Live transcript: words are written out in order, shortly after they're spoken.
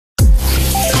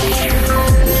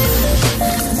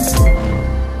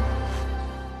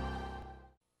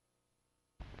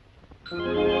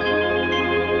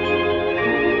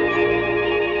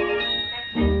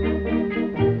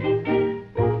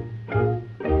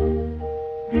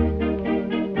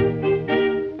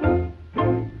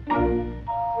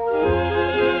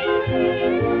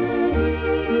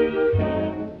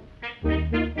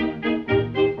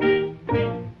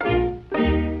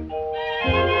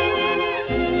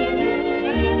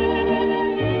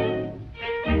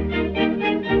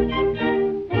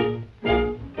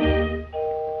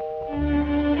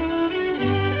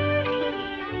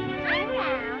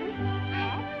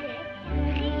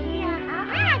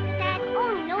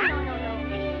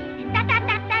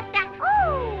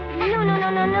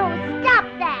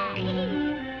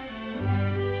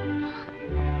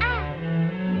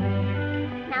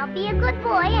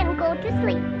to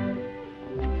sleep.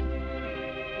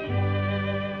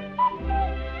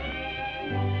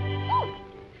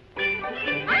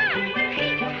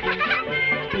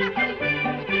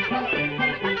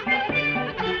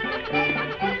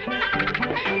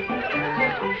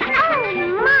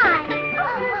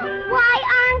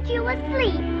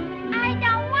 Asleep. I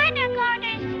don't want to go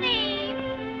to sleep.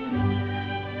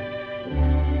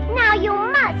 Now you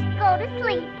must go to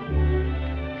sleep.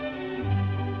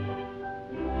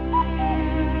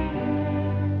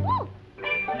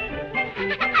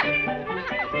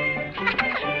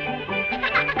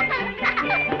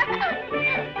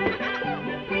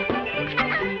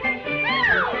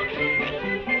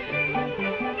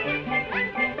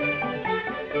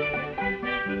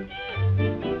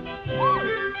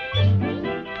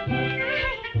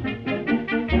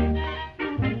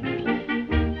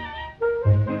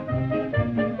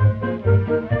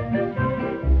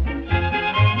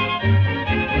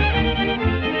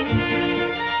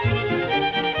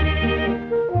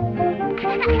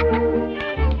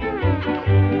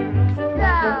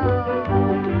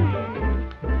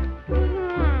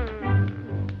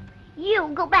 You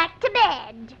go back to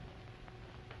bed.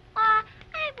 I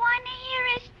want to hear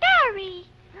a story.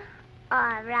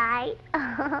 All right.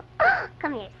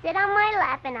 Come here, sit on my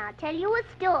lap and I'll tell you a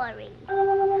story.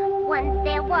 Once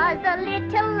there was a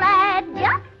little lad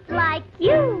just like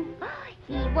you.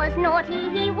 He was naughty,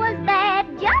 he was bad,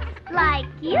 just like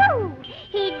you.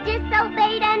 He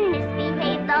disobeyed and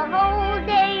misbehaved the whole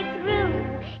day through.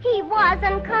 He was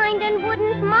unkind and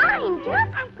wouldn't mind,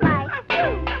 just like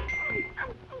you.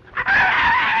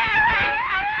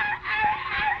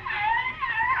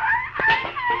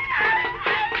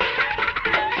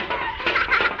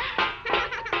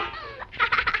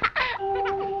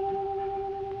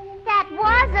 That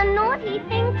was a naughty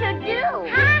thing to do.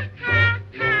 Ha, ha,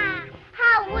 ha.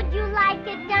 How would you like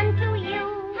it done to you?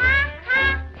 Ha,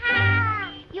 ha,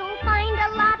 ha. You'll find a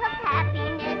lot of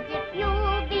happiness if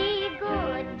you'll be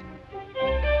good.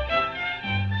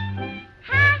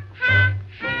 Ha, ha,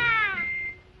 ha.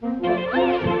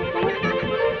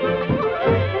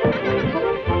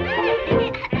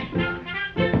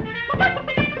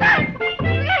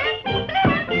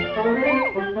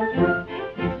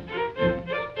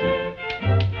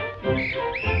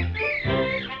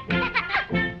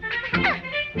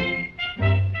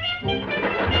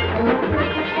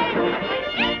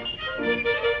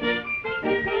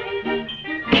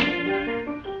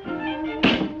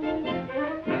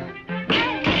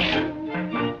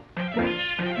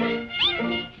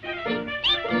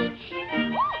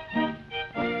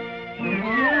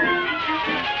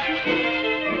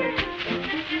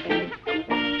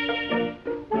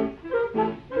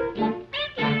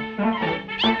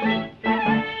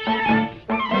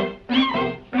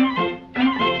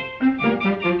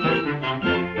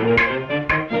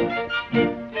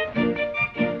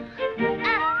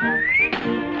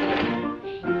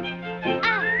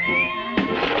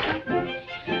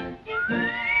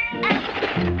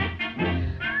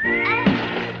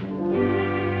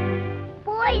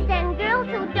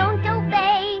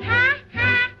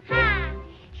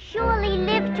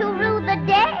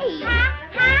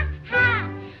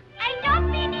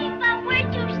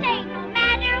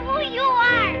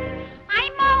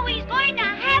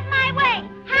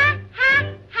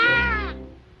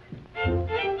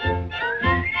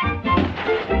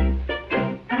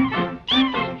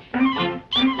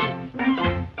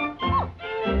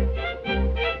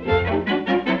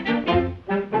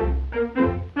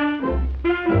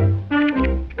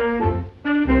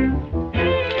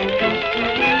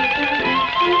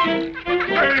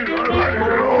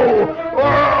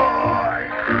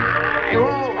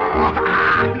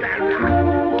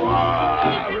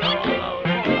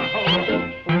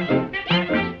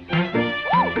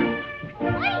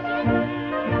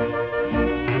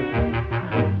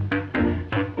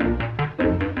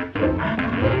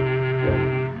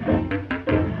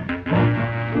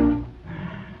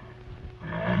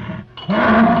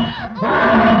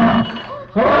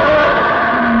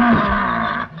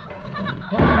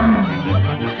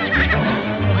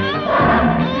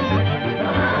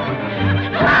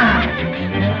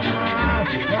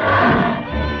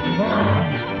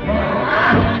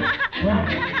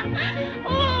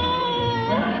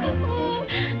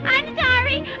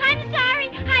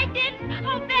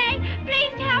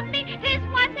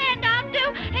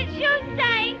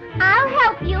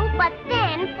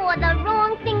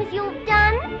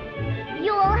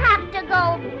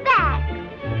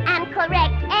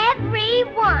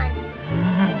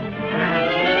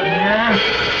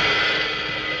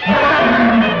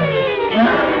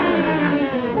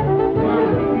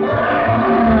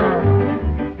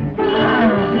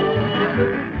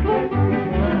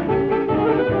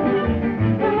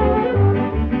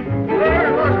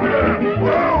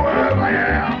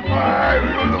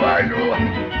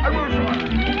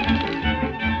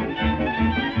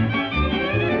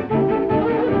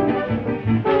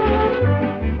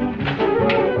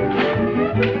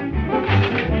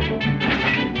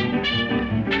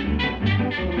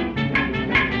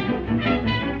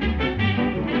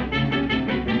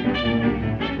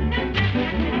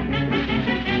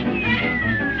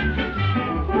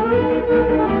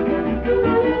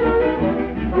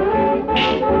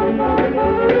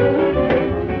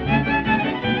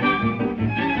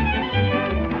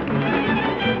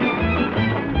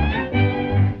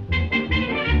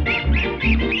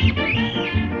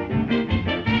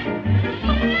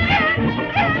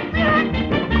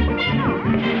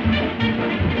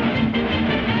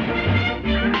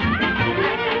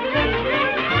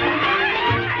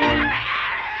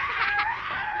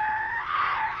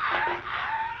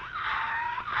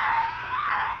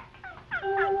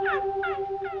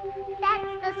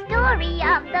 story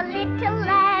of the little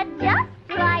lad.